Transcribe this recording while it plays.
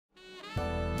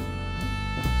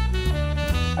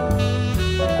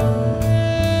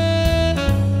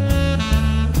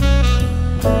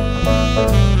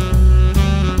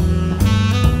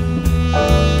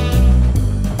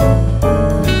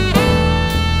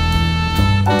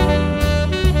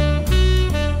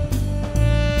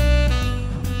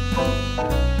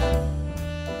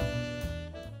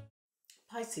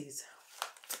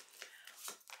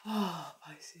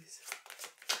Pisces.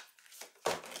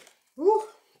 Ooh,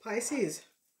 Pisces.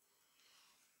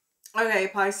 Okay,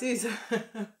 Pisces.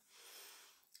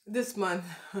 This month.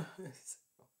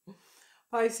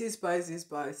 Pisces, Pisces,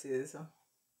 Pisces.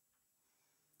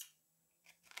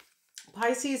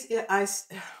 Pisces,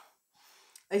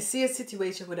 I see a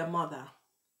situation with a mother.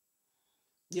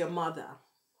 Your mother.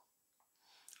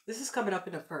 This is coming up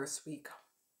in the first week.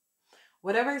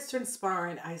 Whatever is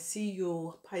transpiring, I see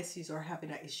you, Pisces, are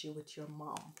having an issue with your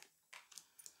mom.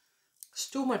 It's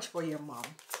too much for your mom.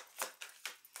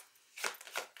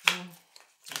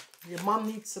 Your mom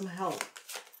needs some help.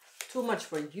 Too much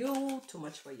for you, too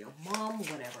much for your mom,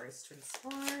 whatever is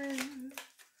transpiring.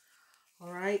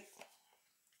 All right.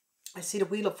 I see the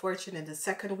Wheel of Fortune in the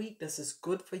second week. This is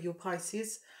good for you,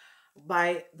 Pisces.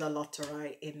 Buy the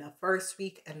lottery in the first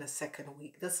week and the second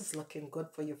week. This is looking good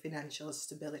for your financial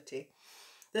stability.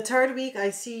 The third week, I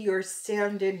see you're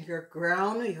standing your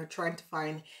ground. You're trying to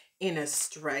find inner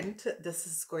strength. This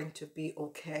is going to be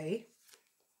okay.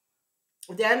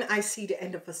 Then I see the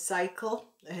end of a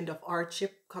cycle, end of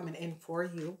hardship coming in for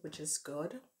you, which is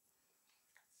good.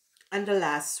 And the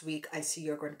last week, I see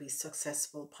you're going to be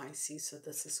successful, Pisces. So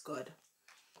this is good.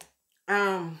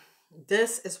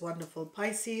 This is wonderful,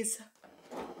 Pisces.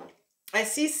 I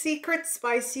see secrets,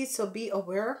 Pisces, so be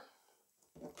aware.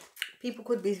 People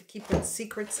could be keeping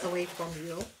secrets away from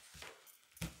you.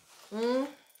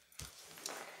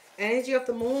 Energy of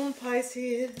the moon,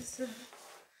 Pisces.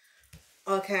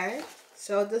 Okay,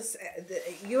 so this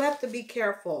you have to be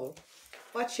careful.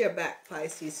 Watch your back,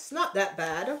 Pisces. It's not that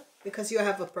bad because you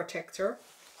have a protector.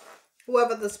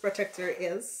 Whoever this protector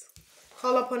is.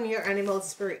 Call upon your animal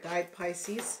spirit guide,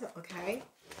 Pisces. Okay.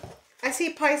 I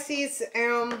see, Pisces,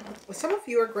 some of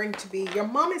you are going to be, your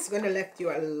mom is going to left you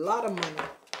a lot of money.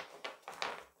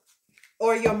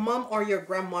 Or your mom or your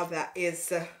grandmother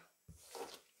is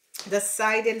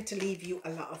deciding to leave you a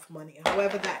lot of money.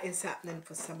 However, that is happening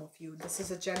for some of you. This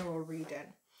is a general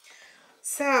reading.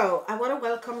 So, I want to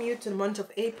welcome you to the month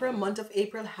of April. Month of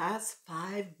April has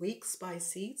 5 weeks,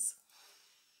 Pisces.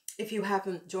 If you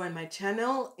haven't joined my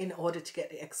channel, in order to get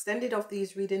the extended of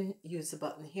these readings, use the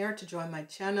button here to join my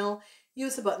channel.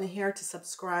 Use the button here to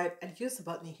subscribe. And use the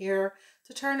button here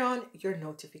to turn on your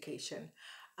notification.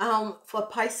 For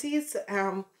Pisces,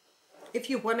 if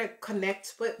you want to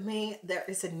connect with me, there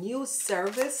is a new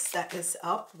service that is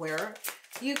up where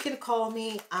you can call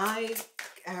me. I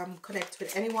connect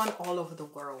with anyone all over the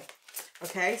world.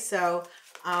 Okay, so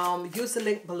use the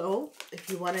link below if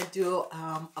you want to do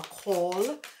a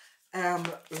call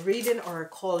reading or a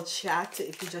call chat.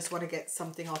 If you just want to get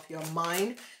something off your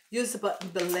mind, use the button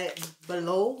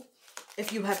below.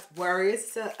 If you have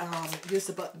worries, use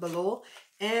the button below.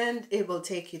 And it will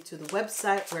take you to the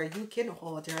website where you can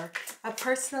order a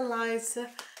personalized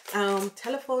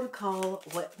telephone call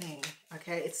with me.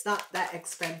 Okay, it's not that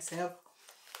expensive.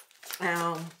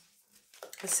 You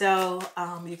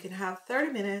can have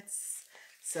 30 minutes.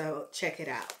 So check it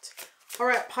out. All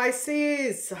right,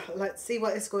 Pisces. Let's see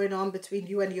what is going on between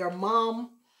you and your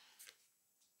mom.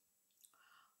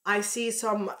 I see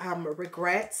some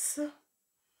regrets,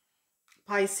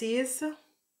 Pisces.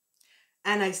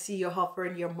 And I see you're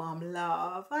offering your mom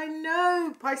love. I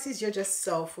know, Pisces, you're just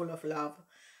so full of love.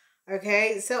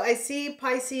 Okay, so I see,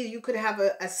 Pisces, you could have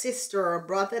a sister or a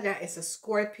brother that is a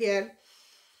Scorpion.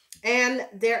 And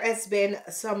there has been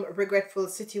some regretful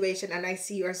situation. And I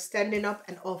see you're standing up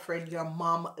and offering your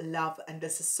mom love. And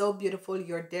this is so beautiful.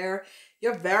 You're there.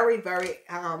 You're very, very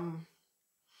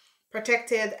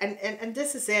protected. And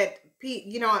this is it.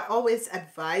 You know, I always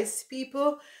advise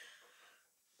people,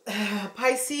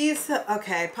 Pisces,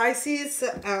 okay, Pisces,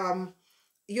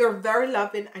 you're very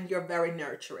loving and you're very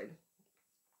nurturing.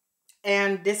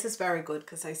 And this is very good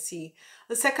because I see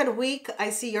the second week,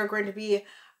 I see you're going to be,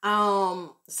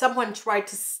 someone tried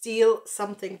to steal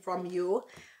something from you,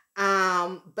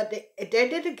 but they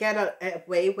didn't get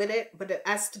away with it, but it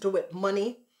has to do with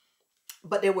money,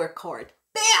 but they were caught.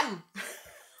 Bam!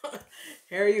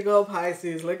 Here you go,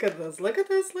 Pisces. Look at this, look at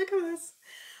this, look at this.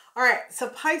 All right, so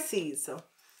Pisces,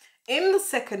 in the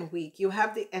second week, you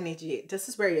have the energy. This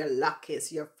is where your luck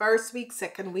is. Your first week,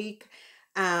 second week,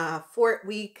 fourth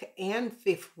week, and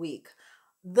fifth week.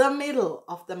 The middle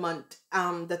of the month,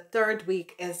 the third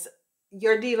week is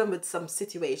you're dealing with some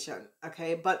situation,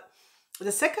 okay? But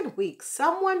the second week,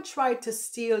 someone tried to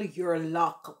steal your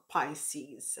luck,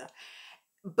 Pisces,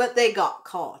 but they got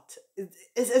caught.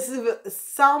 It's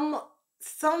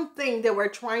something they were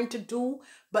trying to do,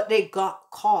 but they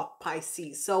got caught,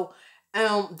 Pisces. So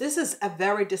this is a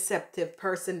very deceptive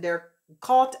person. They're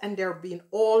caught and they're being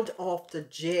hauled off to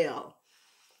jail.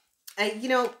 And you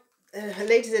know,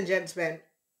 ladies and gentlemen,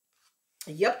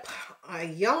 Yep, a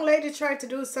young lady tried to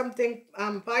do something,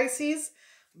 Pisces,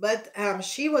 but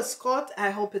she was caught. I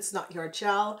hope it's not your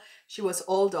child. She was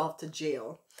hauled off to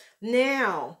jail.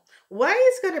 Now, what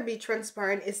is going to be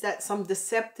transparent is that some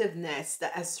deceptiveness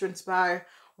that has transpired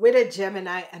with a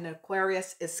Gemini and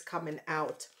Aquarius is coming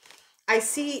out. I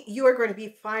see you are going to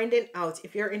be finding out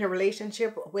if you're in a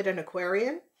relationship with an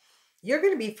Aquarian, you're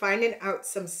going to be finding out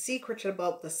some secret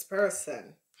about this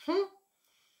person. Hmm?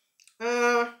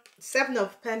 Uh, Seven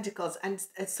of Pentacles, and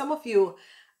some of you,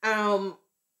 um,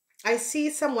 I see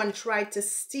someone try to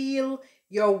steal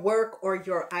your work or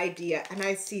your idea, and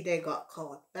I see they got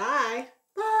caught. Bye,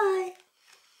 bye.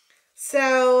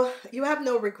 So you have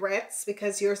no regrets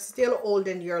because you're still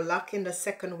holding your luck in the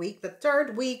second week. The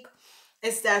third week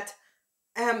is that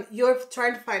you're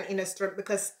trying to find inner strength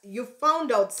because you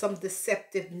found out some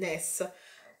deceptiveness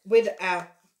with a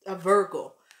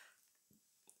Virgo,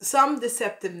 some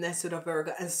deceptiveness with a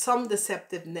Virgo, and some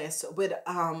deceptiveness with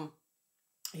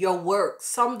your work,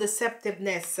 some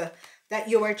deceptiveness that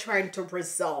you are trying to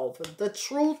resolve. The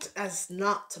truth has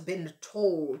not been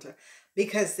told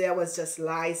because there was just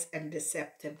lies and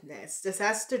deceptiveness. This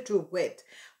has to do with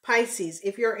Pisces.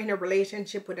 If you're in a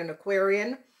relationship with an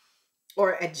Aquarian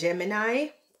or a Gemini,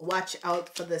 watch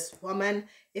out for this woman.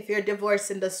 If you're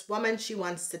divorcing this woman, she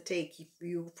wants to take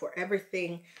you for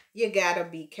everything. You gotta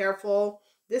be careful.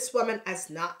 This woman has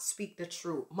not speak the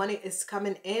truth. Money is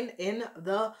coming in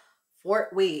the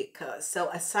fourth week. So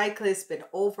a cycle has been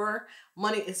over.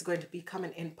 Money is going to be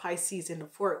coming in, Pisces, in the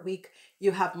fourth week.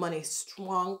 You have money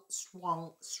strong,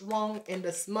 strong, strong in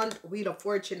this month. Wheel of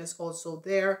Fortune is also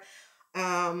there.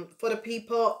 For the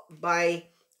people,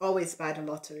 always buy the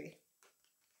lottery.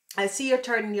 I see you're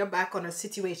turning your back on a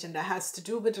situation that has to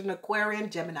do with an Aquarian,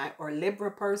 Gemini, or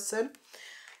Libra person.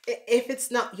 If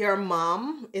it's not your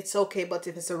mom, it's okay. But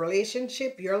if it's a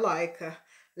relationship, you're like,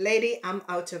 lady, I'm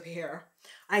out of here.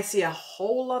 I see a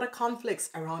whole lot of conflicts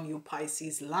around you,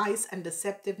 Pisces. Lies and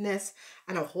deceptiveness,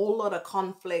 and a whole lot of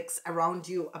conflicts around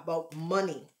you about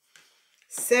money.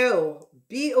 So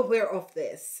be aware of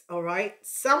this, all right?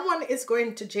 Someone is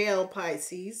going to jail,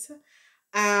 Pisces.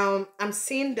 I'm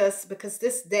seeing this because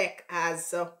this deck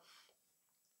has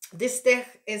this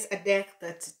deck is a deck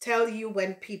that tell you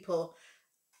when people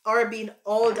are being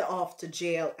hauled off to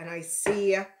jail, and I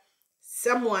see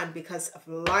someone, because of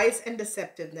lies and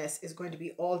deceptiveness, is going to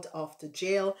be hauled off to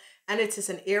jail, and it is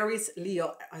an Aries,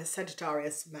 Leo, or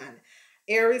Sagittarius man.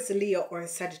 Aries, Leo, or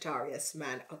Sagittarius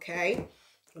man, okay?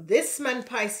 This man,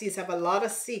 Pisces, have a lot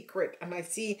of secret, and I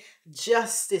see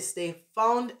justice. They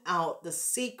found out the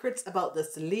secrets about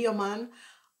this Leo man,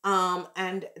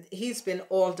 and he's been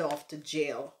hauled off to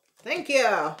jail. Thank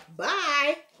you.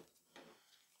 Bye.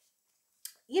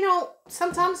 You know,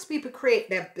 sometimes people create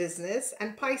their business,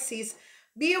 and Pisces,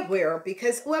 be aware,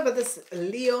 because whoever this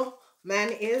Leo man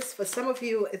is, for some of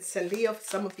you it's a Leo, for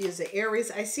some of you it's an Aries.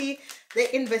 I see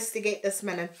they investigate this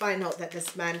man and find out that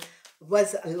this man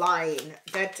was lying,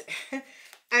 that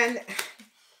and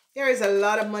there is a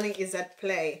lot of money is at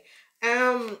play.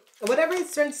 Whatever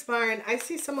is transpiring, I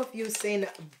see some of you saying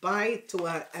bye to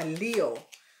a Leo.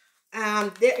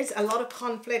 There is a lot of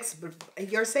conflicts, but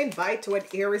you're saying bye to an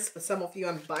Aries for some of you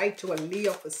and bye to a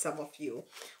Leo for some of you.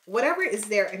 Whatever is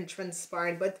there and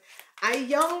transpiring, but a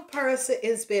young person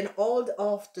is being hauled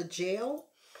off to jail,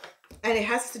 and it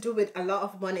has to do with a lot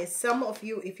of money. Some of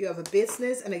you, if you have a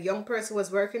business and a young person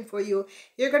was working for you,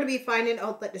 you're going to be finding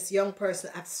out that this young person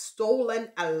has stolen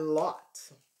a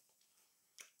lot.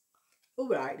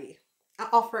 Alrighty. An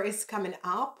offer is coming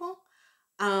up.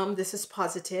 This is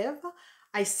positive.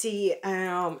 I see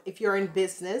if you're in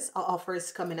business, an offer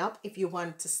is coming up. If you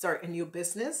want to start a new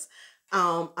business,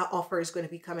 an offer is going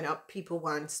to be coming up. People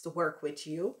wants to work with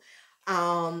you.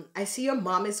 I see your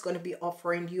mom is going to be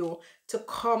offering you to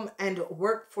come and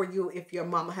work for you if your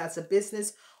mom has a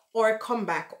business, or come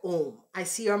back home. I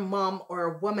see your mom or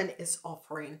a woman is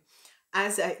offering.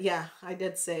 Yeah, I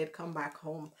did say it, come back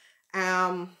home.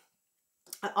 An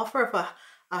offer of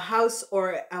a house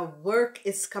or a work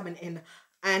is coming in,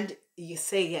 and you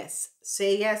say yes,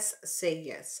 say yes, say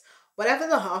yes. Whatever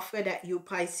the offer that you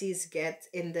Pisces get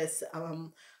in this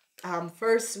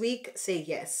first week, say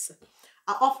yes.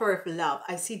 An offer of love.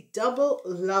 I see double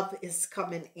love is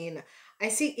coming in. I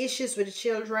see issues with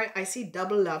children. I see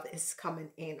double love is coming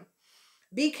in.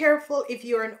 Be careful if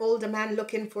you're an older man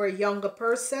looking for a younger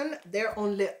person. They're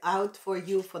only out for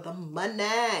you for the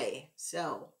money.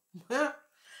 So,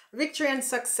 victory and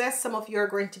success. Some of you are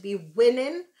going to be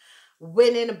winning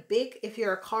big. If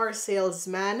you're a car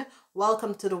salesman,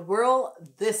 welcome to the world.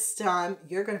 This time,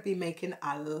 you're going to be making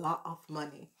a lot of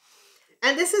money.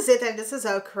 And this is it, and this is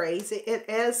how crazy it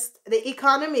is. The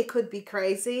economy could be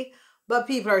crazy, but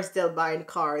people are still buying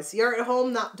cars. You're at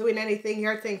home not doing anything.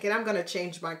 You're thinking, I'm going to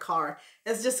change my car.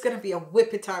 It's just going to be a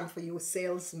whippy time for you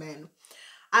salesmen.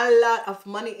 A lot of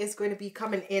money is going to be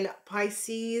coming in,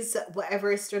 Pisces,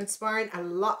 whatever is transpiring, a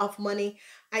lot of money.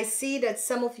 I see that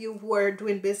some of you who are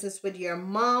doing business with your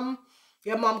mom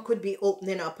could be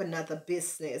opening up another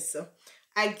business.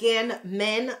 Again,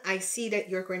 men, I see that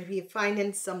you're going to be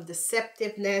finding some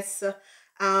deceptiveness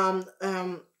um,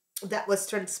 um, that was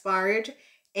transpired.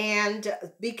 And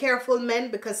be careful,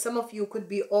 men, because some of you could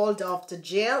be hauled off to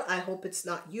jail. I hope it's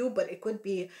not you, but it could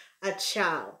be a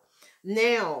child.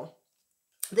 Now,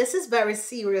 this is very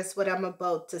serious what I'm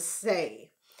about to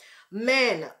say.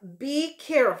 Men, be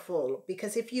careful,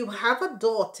 because if you have a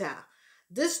daughter,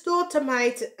 this daughter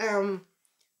might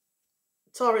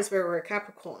Taurus, Virgo, or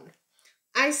Capricorn.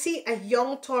 I see a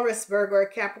young Taurus, Virgo, or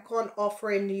Capricorn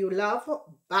offering you love.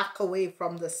 Back away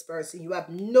from this person. You have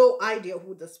no idea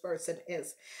who this person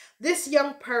is. This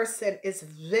young person is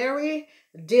very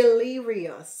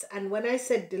delirious. And when I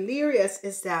said delirious,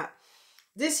 is that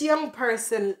this young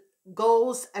person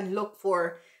goes and look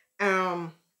for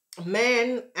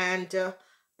men and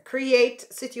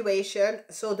create situation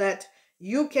so that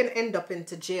you can end up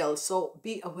into jail. So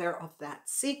be aware of that.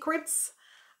 Secrets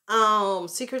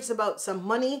about some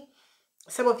money.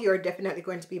 Some of you are definitely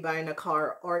going to be buying a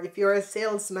car, or if you're a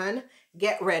salesman,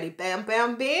 get ready. Bam,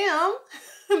 bam, bam.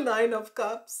 Nine of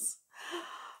Cups.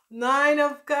 Nine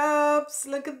of Cups.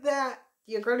 Look at that.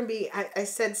 You're going to be, I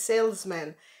said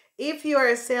salesman. If you are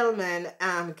a salesman,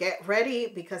 get ready,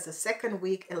 because the second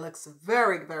week, it looks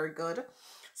very, very good.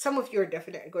 Some of you are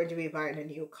definitely going to be buying a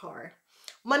new car.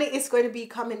 Money is going to be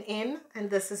coming in, and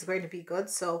this is going to be good.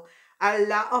 So a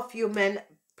lot of you men,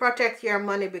 protect your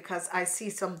money, because I see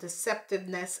some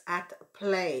deceptiveness at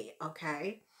play,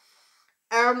 okay?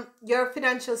 Your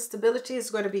financial stability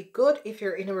is going to be good if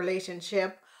you're in a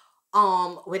relationship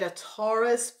with a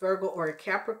Taurus, Virgo, or a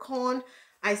Capricorn.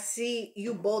 I see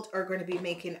you both are going to be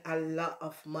making a lot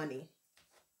of money.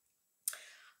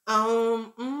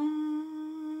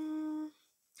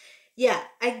 Yeah,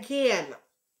 again,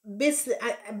 business,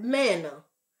 men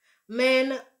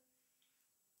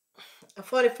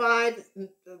 45,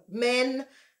 men,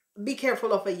 be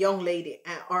careful of a young lady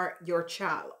or your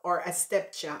child or a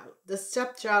stepchild. The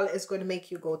stepchild is going to make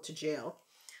you go to jail.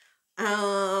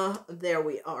 There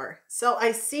we are. So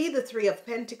I see the Three of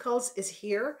Pentacles is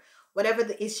here. Whatever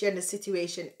the issue and the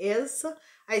situation is,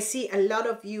 I see a lot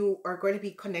of you are going to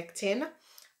be connecting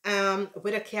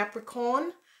with a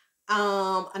Capricorn.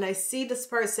 And I see this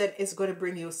person is going to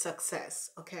bring you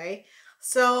success. Okay,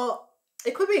 so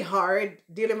it could be hard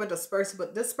dealing with this person,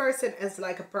 but this person is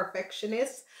like a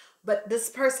perfectionist, but this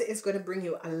person is going to bring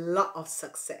you a lot of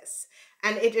success,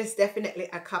 and it is definitely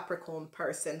a Capricorn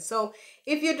person. So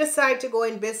if you decide to go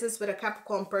in business with a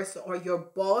Capricorn person, or your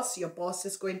boss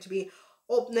is going to be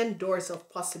opening doors of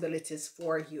possibilities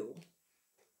for you.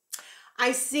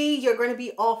 I see you're going to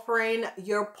be offering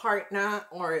your partner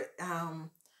or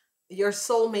your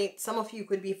soulmate. Some of you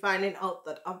could be finding out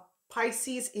that a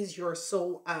Pisces is your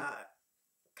soul,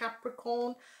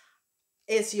 Capricorn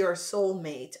is your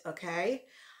soulmate, okay?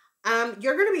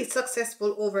 You're going to be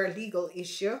successful over a legal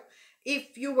issue.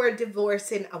 If you were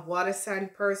divorcing a water sign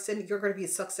person, you're going to be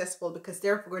successful, because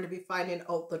they're going to be finding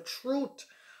out the truth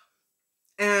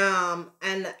and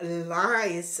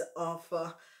lies of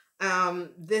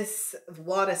this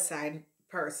water sign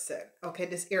person, okay,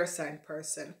 this air sign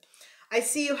person. I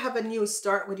see you have a new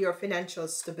start with your financial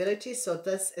stability. So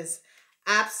this is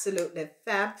absolutely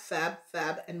fab, fab,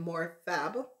 fab, and more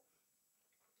fab.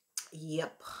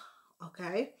 Yep.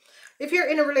 Okay. If you're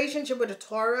in a relationship with a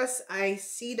Taurus, I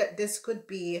see that this could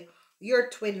be your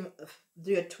twin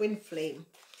flame.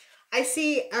 I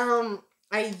see a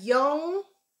young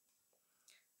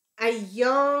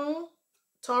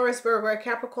Taurus, Virgo,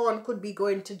 Capricorn could be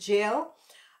going to jail.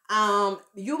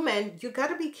 You men, you got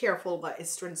to be careful what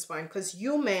is transpiring, because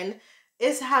you men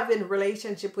is having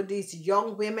relationship with these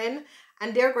young women,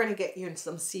 and they're going to get you in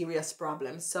some serious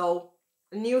problems. So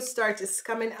a new start is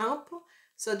coming up,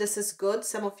 so this is good.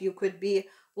 Some of you could be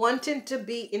wanting to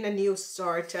be in a new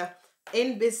start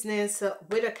in business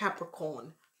with a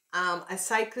Capricorn. A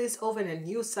cycle is over and a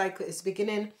new cycle is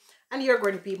beginning, and you're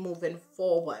going to be moving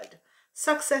forward.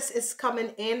 Success is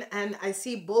coming in, and I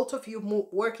see both of you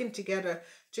working together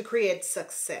to create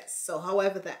success. So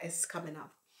however that is coming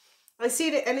up, I see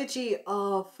the energy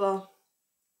of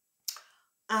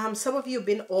some of you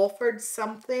been offered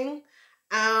something,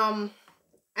 and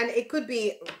it could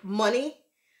be money,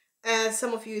 And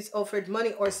some of you is offered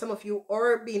money, or some of you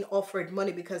are being offered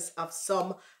money because of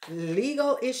some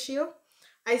legal issue.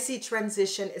 I see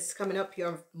transition is coming up.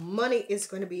 Your money is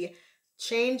going to be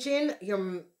changing.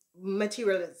 Your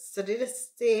material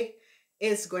stability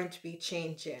is going to be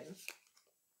changing.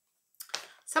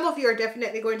 Some of you are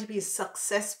definitely going to be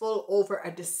successful over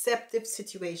a deceptive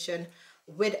situation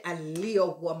with a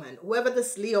Leo woman. Whoever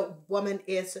this Leo woman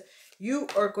is, you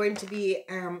are going to be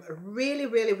really,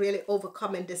 really, really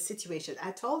overcoming this situation.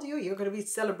 I told you, you're going to be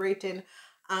celebrating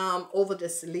over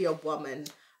this Leo woman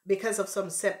because of some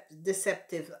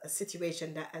deceptive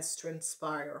situation that has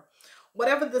transpired.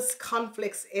 Whatever this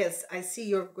conflict is, I see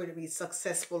you're going to be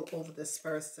successful over this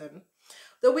person.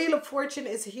 The Wheel of Fortune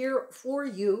is here for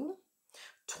you.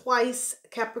 Twice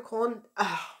Capricorn,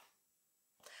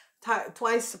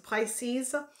 twice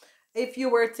Pisces. If you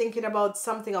were thinking about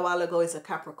something a while ago, it's a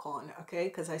Capricorn, okay?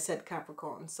 Because I said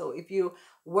Capricorn. So if you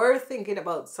were thinking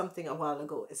about something a while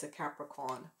ago, it's a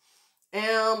Capricorn.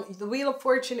 The Wheel of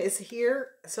Fortune is here.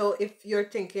 So if you're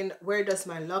thinking, where does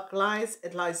my luck lies?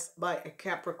 It lies by a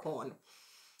Capricorn.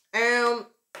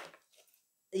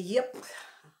 Yep.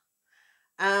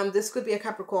 This could be a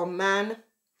Capricorn man.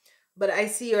 But I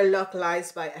see your luck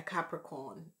lies by a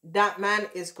Capricorn. That man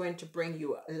is going to bring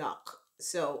you luck.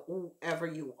 So whoever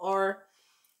you are,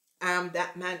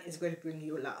 that man is going to bring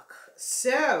you luck.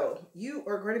 So you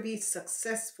are going to be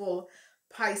successful,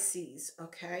 Pisces.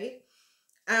 Okay.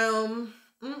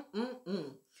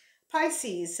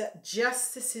 Pisces,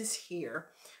 justice is here.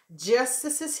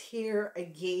 Justice is here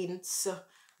against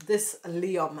this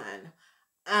Leo man.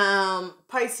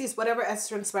 Pisces, whatever has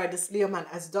transpired, this Leo man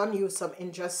has done you some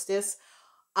injustice.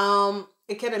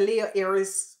 It can a Leo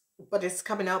Aries, but it's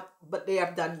coming up, but they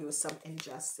have done you some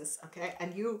injustice, okay?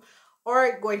 And you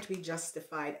are going to be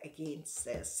justified against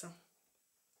this.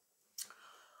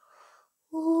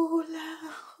 Ooh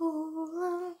la, ooh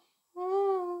la,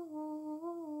 ooh.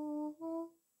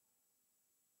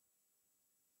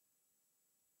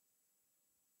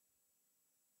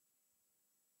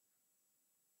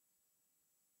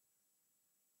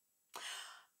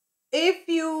 If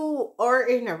you are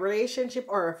in a relationship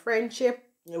or a friendship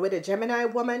with a Gemini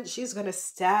woman, she's going to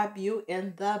stab you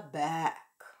in the back.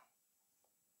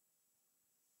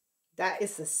 That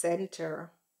is the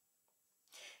center.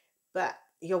 But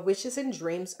your wishes and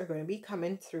dreams are going to be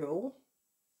coming through.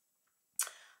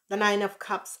 The Nine of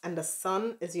Cups and the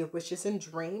Sun is your wishes and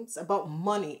dreams about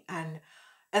money. And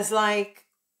it's like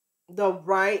the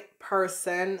right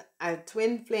person, a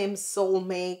twin flame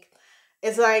soulmate.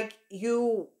 It's like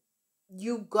you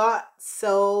got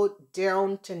so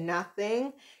down to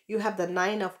nothing. You have the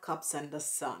Nine of Cups and the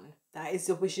Sun. That is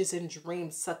the wishes and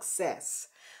dreams. Success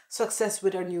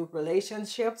with a new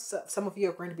relationships. Some of you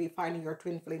are going to be finding your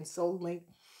twin flame soulmate.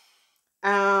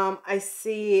 I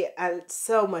see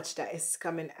so much that is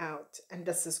coming out, and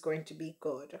this is going to be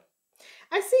good.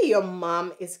 I see your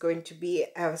mom is going to be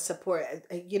support,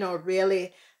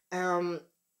 really a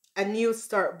new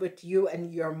start with you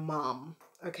and your mom,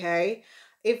 okay?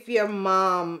 If your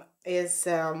mom is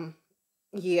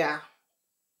yeah.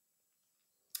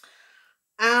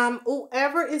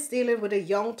 Whoever is dealing with a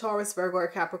young Taurus, Virgo, or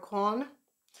Capricorn,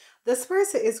 this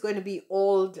person is going to be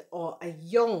old or a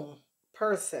young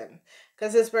person,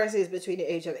 because this person is between the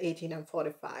age of 18 and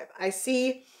 45. I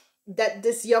see that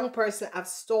this young person have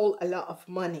stole a lot of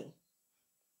money,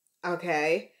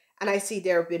 okay? And I see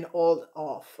they've been old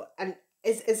off. And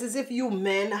it's as if you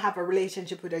men have a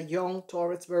relationship with a young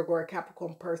Taurus, Virgo, or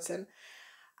Capricorn person.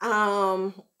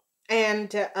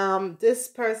 This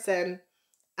person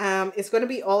is going to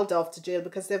be hauled off to jail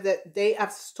because they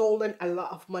have stolen a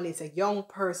lot of money. It's a young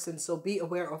person, so be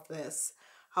aware of this.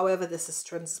 However, this is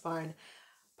transpiring.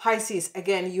 Pisces,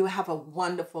 again, you have a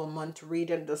wonderful month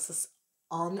reading. This is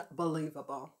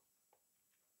unbelievable.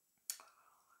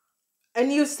 A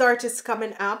new start is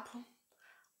coming up.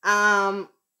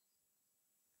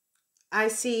 I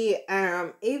see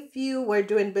if you were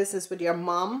doing business with your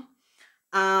mom,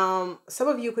 some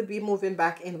of you could be moving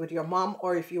back in with your mom,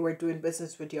 or if you were doing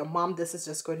business with your mom, this is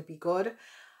just going to be good.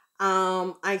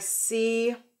 I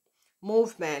see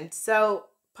movement. So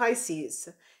Pisces,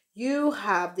 you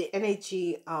have the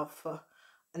energy of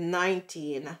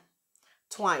 19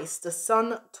 twice, the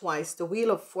Sun twice, the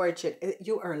Wheel of Fortune.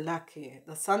 You are lucky.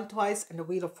 The Sun twice and the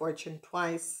Wheel of Fortune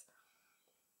twice.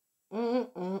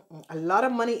 A lot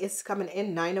of money is coming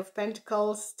in. Nine of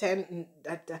Pentacles, 10,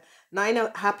 nine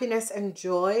of happiness and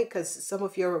joy, because some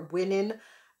of you are winning.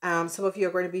 Some of you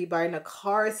are going to be buying a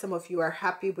car. Some of you are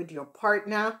happy with your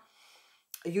partner.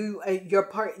 You and your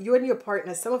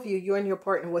partner. Some of you and your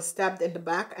partner was stabbed in the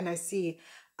back, and I see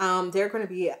they're going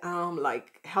to be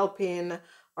like helping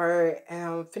or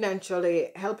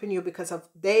financially helping you because of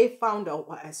they found out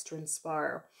what has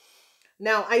transpired.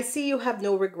 Now, I see you have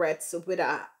no regrets with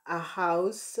a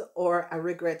house or a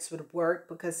regrets with work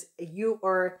because you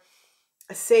are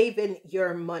saving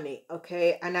your money,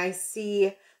 okay? And I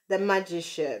see the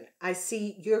magician. I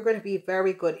see you're going to be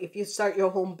very good. If you start your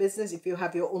home business, if you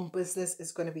have your own business,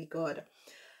 it's going to be good.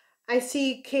 I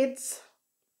see kids.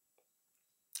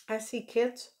 I see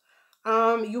kids.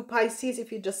 You Pisces,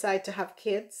 if you decide to have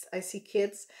kids, I see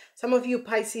kids. Some of you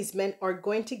Pisces men are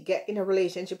going to get in a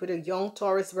relationship with a young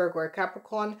Taurus, Virgo, or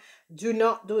Capricorn. Do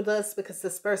not do this because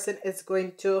this person is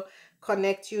going to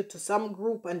connect you to some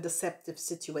group and deceptive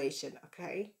situation,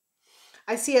 okay?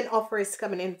 I see an offer is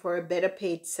coming in for a better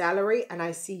paid salary, and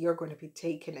I see you're going to be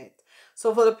taking it.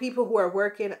 So for the people who are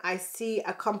working, I see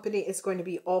a company is going to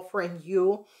be offering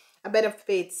you a better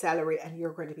paid salary, and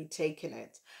you're going to be taking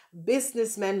it.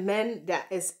 Businessmen, men that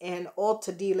is in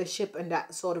auto dealership and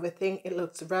that sort of a thing, it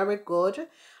looks very good.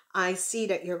 I see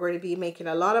that you're going to be making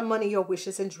a lot of money. Your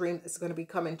wishes and dreams is going to be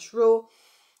coming true.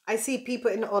 I see people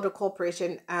in the auto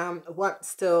corporation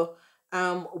wants to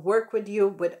work with you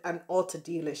with an auto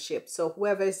dealership. So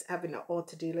whoever is having an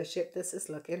auto dealership, this is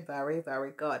looking very,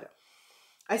 very good.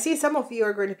 I see some of you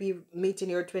are going to be meeting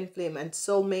your twin flame and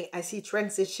soulmate. I see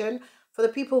transition for the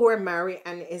people who are married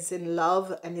and is in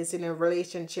love and is in a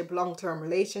relationship, long-term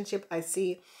relationship. I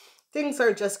see things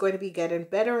are just going to be getting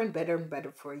better and better and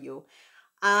better for you.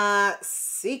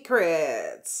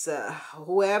 Secrets,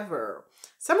 whoever.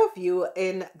 Some of you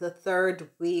in the third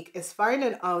week is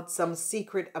finding out some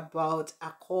secret about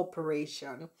a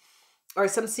corporation or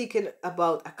some secret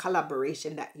about a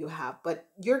collaboration that you have, but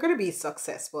you're going to be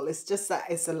successful. It's just that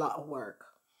it's a lot of work.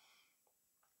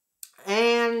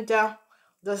 And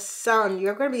the sun,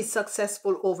 you're going to be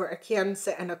successful over a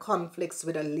Cancer and a conflicts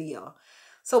with a Leo.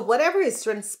 So whatever is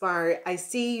transpiring, I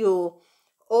see you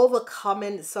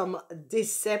overcoming some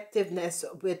deceptiveness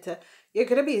with you're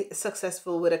going to be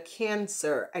successful with a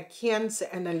Cancer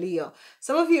and a Leo.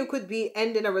 Some of you could be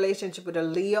ending a relationship with a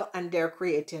Leo and they're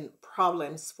creating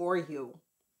problems for you.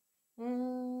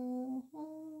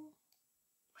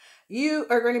 You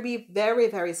are going to be very,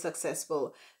 very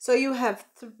successful. So you have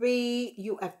 3,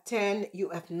 you have 10,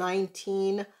 you have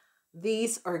 19.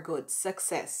 These are good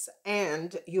success.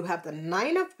 And you have the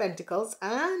 9 of Pentacles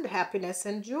and happiness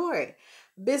and joy.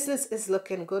 Business is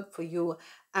looking good for you.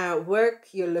 Work,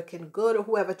 you're looking good.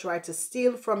 Whoever tried to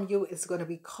steal from you is going to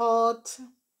be caught.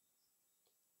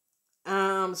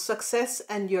 Success,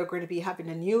 and you're going to be having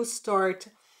a new start.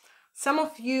 Some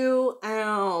of you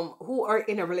who are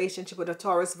in a relationship with a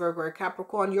Taurus, Virgo, or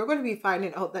Capricorn, you're going to be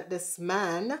finding out that this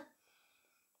man,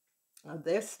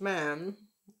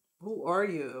 who are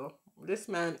you? This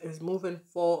man is moving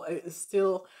forward, is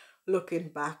still looking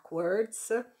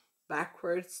backwards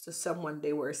to someone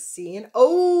they were seeing.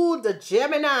 Oh, the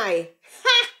Gemini.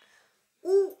 Ha!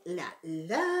 Ooh la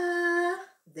la.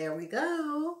 There we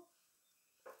go.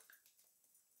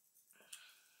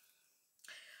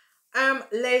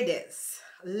 Ladies.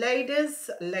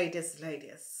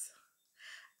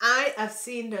 I have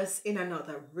seen this in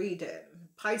another reading.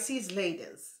 Pisces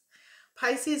ladies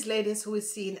who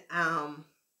is seen a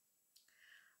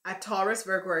Taurus,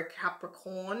 Virgo, or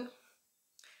Capricorn.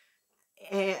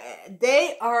 And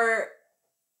they are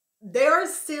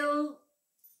still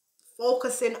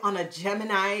focusing on a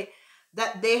Gemini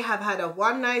that they have had a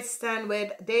one night stand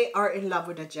with. They are in love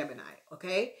with a Gemini,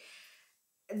 okay?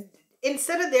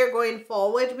 Instead of they're going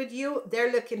forward with you,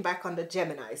 they're looking back on the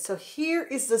Gemini. So here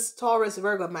is this Taurus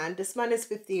Virgo man. This man is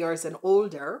 50 years and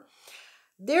older.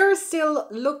 They're still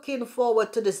looking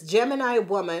forward to this Gemini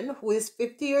woman who is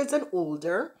 50 years and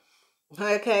older.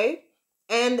 Okay.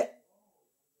 And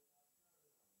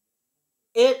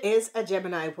it is a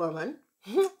Gemini woman.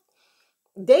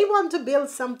 They want to build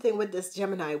something with this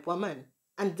Gemini woman.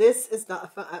 And this is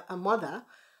not a mother.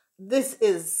 This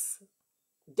is...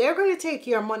 They're going to take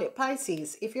your money,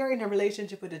 Pisces. If you're in a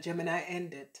relationship with a Gemini,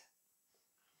 end it.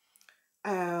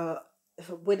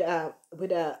 With a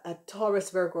Taurus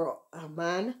Virgo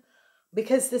man,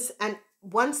 because this, and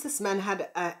once this man had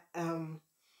a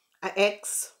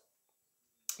ex,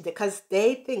 because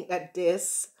they think that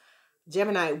this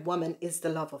Gemini woman is the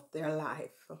love of their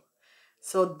life,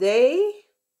 so they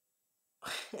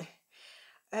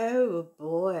oh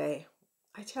boy,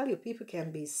 I tell you, people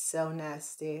can be so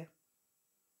nasty.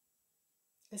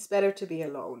 It's better to be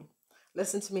alone.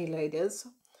 Listen to me, ladies.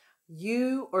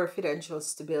 You are financial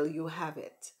stable. You have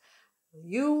it.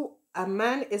 A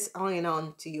man is eyeing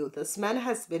on to you. This man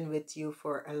has been with you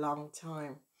for a long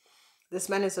time. This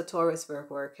man is a Taurus,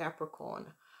 Virgo, or Capricorn.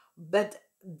 But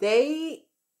they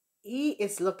he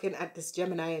is looking at this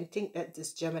Gemini and think that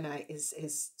this Gemini is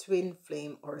his twin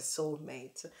flame or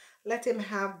soulmate. Let him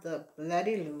have the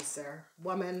bloody loser.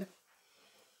 Woman,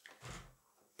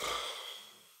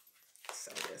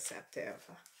 so deceptive.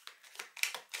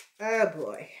 Oh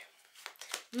boy.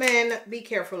 Men, be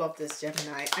careful of this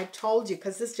Gemini. I told you,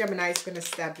 because this Gemini is going to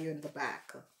stab you in the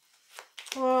back.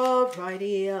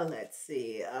 Alrighty, let's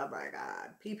see. Oh my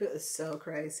God. People is so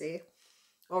crazy.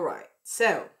 All right.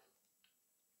 So,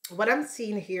 what I'm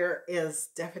seeing here is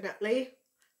definitely,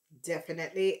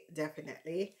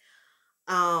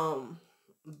 um,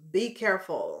 be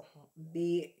careful.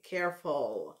 Be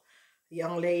careful.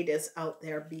 Young ladies out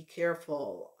there, be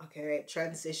careful. Okay,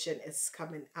 transition is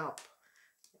coming up.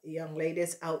 Young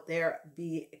ladies out there,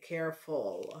 be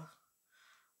careful.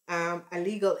 A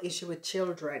legal issue with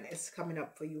children is coming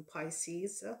up for you,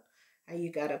 Pisces, and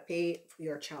you gotta pay for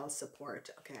your child support.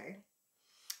 Okay.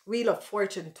 Wheel of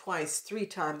Fortune twice, three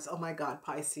times. Oh my God,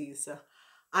 Pisces.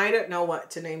 I don't know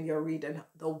what to name your reading.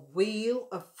 The Wheel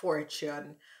of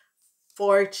Fortune,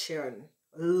 fortune,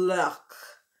 luck,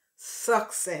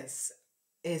 success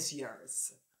is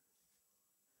yours.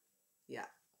 Yeah.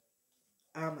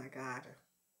 Oh my God.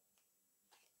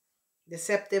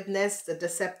 Deceptiveness, the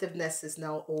deceptiveness is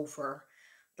now over.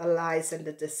 The lies and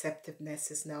the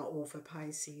deceptiveness is now over,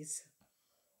 Pisces.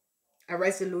 A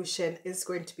resolution is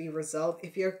going to be resolved.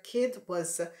 If your kid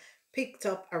was picked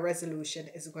up, a resolution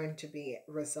is going to be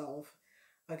resolved.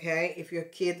 Okay? If your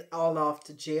kid all off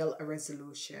to jail, a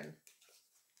resolution.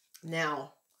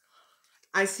 Now,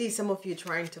 I see some of you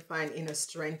trying to find inner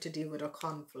strength to deal with a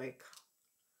conflict.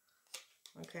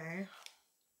 Okay?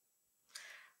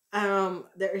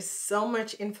 There is so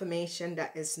much information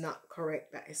that is not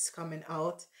correct that is coming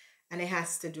out, and it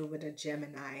has to do with a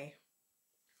Gemini.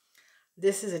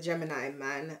 This is a Gemini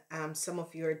man. Some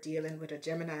of you are dealing with a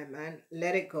Gemini man.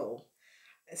 Let it go.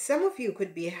 Some of you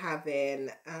could be having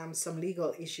some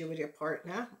legal issue with your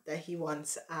partner that he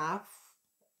wants off,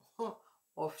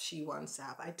 or she wants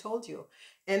off. I told you.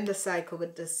 End the cycle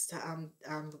with this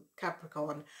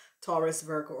Capricorn, Taurus,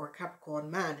 Virgo, or Capricorn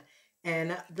man.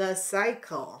 And the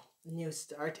cycle, new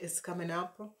start, is coming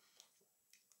up.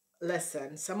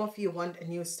 Listen, some of you want a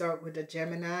new start with a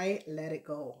Gemini. Let it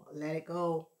go. Let it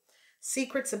go.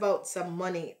 Secrets about some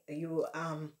money. You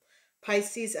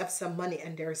Pisces have some money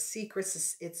and there are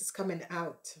secrets. It's coming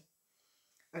out.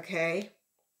 Okay.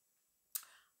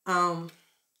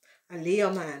 A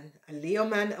Leo man,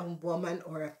 and woman,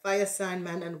 or a fire sign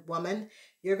man and woman,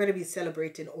 you're going to be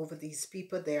celebrating over these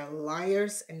people. They are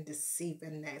liars and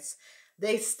deceivingness.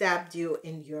 They stabbed you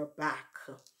in your back.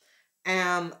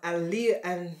 A Leo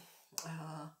and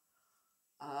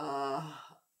uh,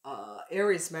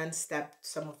 Aries man stabbed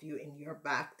some of you in your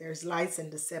back. There's lies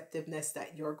and deceptiveness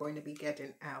that you're going to be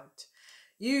getting out.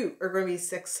 You are going to be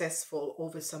successful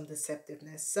over some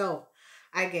deceptiveness. So,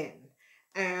 again,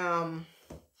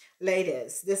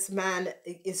 ladies, this man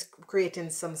is creating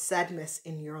some sadness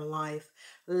in your life.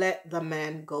 Let the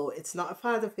man go. It's not a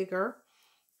father figure.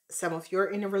 Some of you are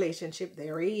in a relationship.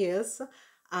 There he is.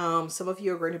 Some of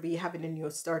you are going to be having a new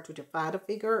start with a father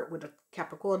figure, with a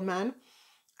Capricorn man.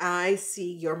 I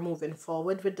see you're moving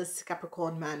forward with this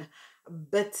Capricorn man.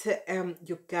 But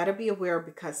you gotta be aware,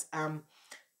 because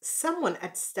someone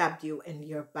had stabbed you in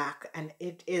your back, and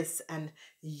it is an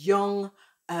young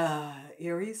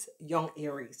young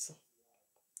Aries.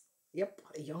 Yep,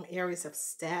 young Aries have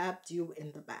stabbed you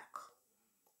in the back.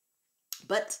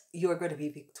 But you're going to be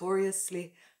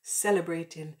victoriously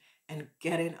celebrating and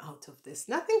getting out of this.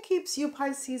 Nothing keeps you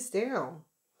Pisces down.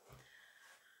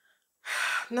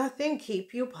 Nothing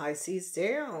keep you Pisces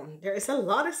down. There is a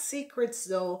lot of secrets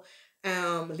though,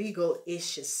 legal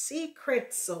issues,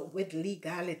 secrets with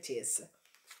legalities.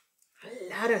 A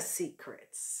lot of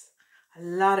secrets. A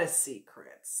lot of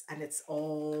secrets. And it's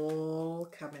all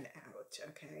coming out,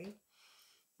 okay?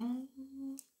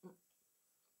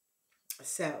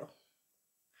 So,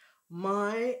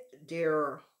 my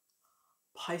dear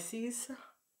Pisces,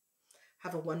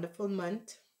 have a wonderful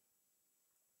month.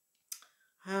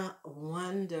 A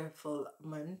wonderful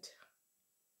month.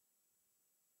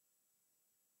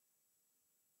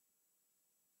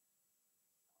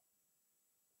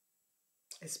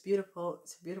 It's beautiful.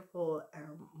 It's a beautiful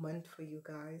month for you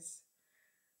guys.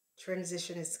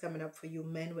 Transition is coming up for you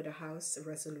men with a house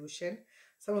resolution.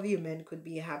 Some of you men could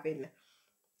be having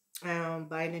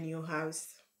buying a new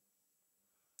house.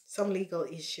 Some legal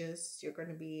issues. You're going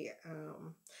to be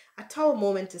a tower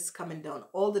moment is coming down.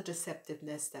 All the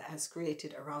deceptiveness that has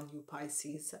created around you,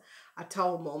 Pisces, a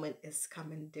tower moment is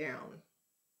coming down.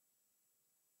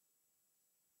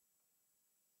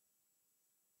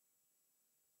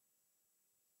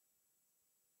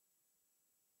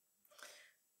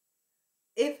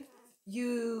 If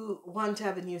you want to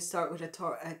have a new start with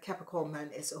a Capricorn man,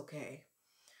 it's okay.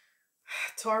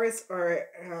 Taurus or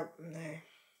nah.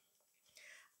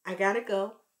 I gotta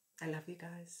go. I love you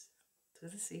guys. To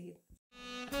the seed.